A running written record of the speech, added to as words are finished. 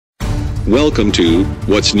Welcome to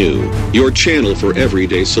What's New, your channel for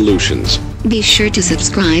everyday solutions. Be sure to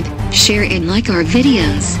subscribe, share and like our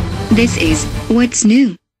videos. This is What's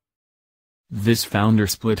New. This founder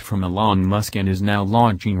split from Elon Musk and is now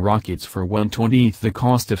launching rockets for 1/20th the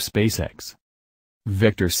cost of SpaceX.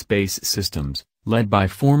 Vector Space Systems, led by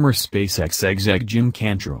former SpaceX exec Jim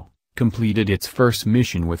Cantrell, completed its first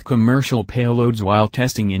mission with commercial payloads while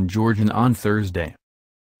testing in Georgia on Thursday.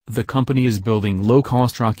 The company is building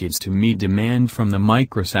low-cost rockets to meet demand from the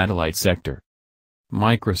microsatellite sector.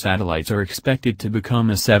 Microsatellites are expected to become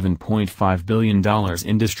a $7.5 billion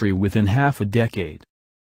industry within half a decade.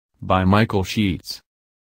 By Michael Sheetz.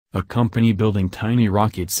 A company building tiny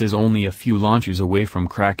rockets is only a few launches away from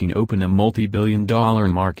cracking open a multi-billion-dollar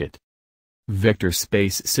market. Vector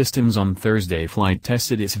Space Systems on Thursday flight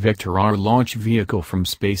tested its Vector-R launch vehicle from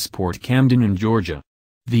Spaceport Camden in Georgia.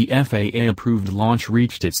 The FAA-approved launch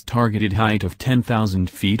reached its targeted height of 10,000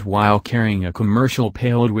 feet while carrying a commercial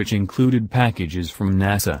payload which included packages from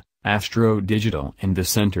NASA, Astro Digital and the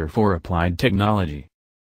Center for Applied Technology.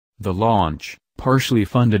 The launch, partially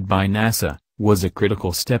funded by NASA, was a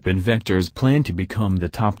critical step in Vector's plan to become the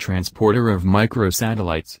top transporter of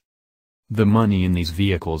microsatellites. The money in these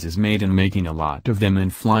vehicles is made in making a lot of them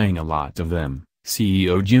and flying a lot of them,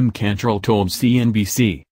 CEO Jim Cantrell told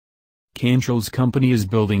CNBC. Cantrell's company is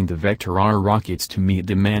building the Vector-R rockets to meet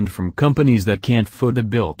demand from companies that can't foot the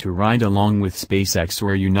bill to ride along with SpaceX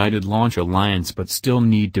or United Launch Alliance but still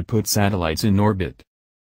need to put satellites in orbit.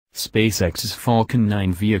 SpaceX's Falcon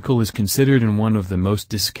 9 vehicle is considered one of the most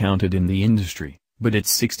discounted in the industry, but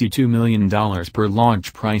its $62 million per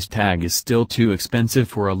launch price tag is still too expensive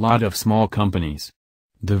for a lot of small companies.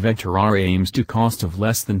 The Vector-R aims to cost of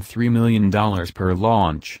less than $3 million per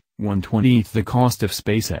launch, 1/20th the cost of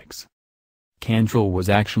SpaceX. Cantrell was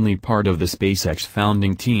actually part of the SpaceX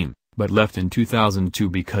founding team, but left in 2002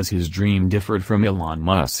 because his dream differed from Elon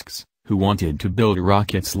Musk's, who wanted to build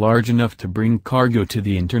rockets large enough to bring cargo to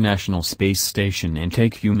the International Space Station and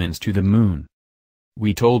take humans to the moon.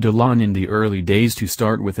 "We told Elon in the early days to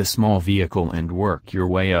start with a small vehicle and work your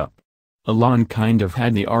way up. Elon kind of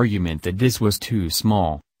had the argument that this was too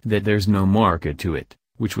small, that there's no market to it,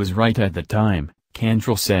 which was right at the time,"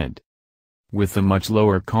 Cantrell said. With a much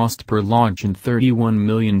lower cost per launch and $31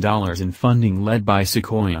 million in funding led by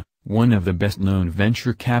Sequoia, one of the best-known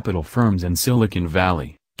venture capital firms in Silicon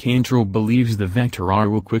Valley, Cantrell believes the Vector-R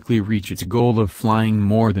will quickly reach its goal of flying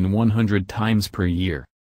more than 100 times per year.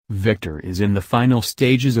 Vector is in the final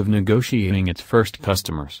stages of negotiating its first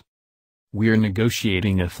customers. "We're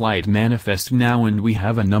negotiating a flight manifest now and we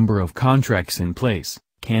have a number of contracts in place,"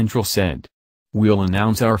 Cantrell said. "We'll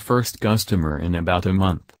announce our first customer in about a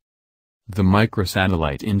month." The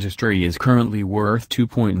microsatellite industry is currently worth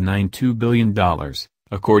 $2.92 billion,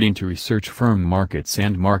 according to research firm Markets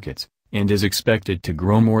and Markets, and is expected to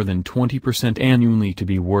grow more than 20% annually to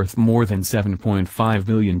be worth more than $7.5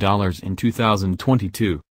 billion in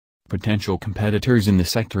 2022. Potential competitors in the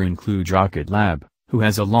sector include Rocket Lab, who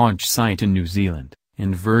has a launch site in New Zealand,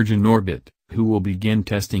 and Virgin Orbit, who will begin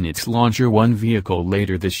testing its Launcher One vehicle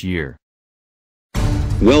later this year.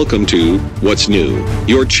 Welcome to What's New,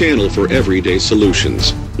 your channel for everyday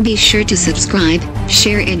solutions. Be sure to subscribe,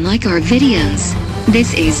 share and like our videos.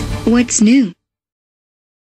 This is What's New.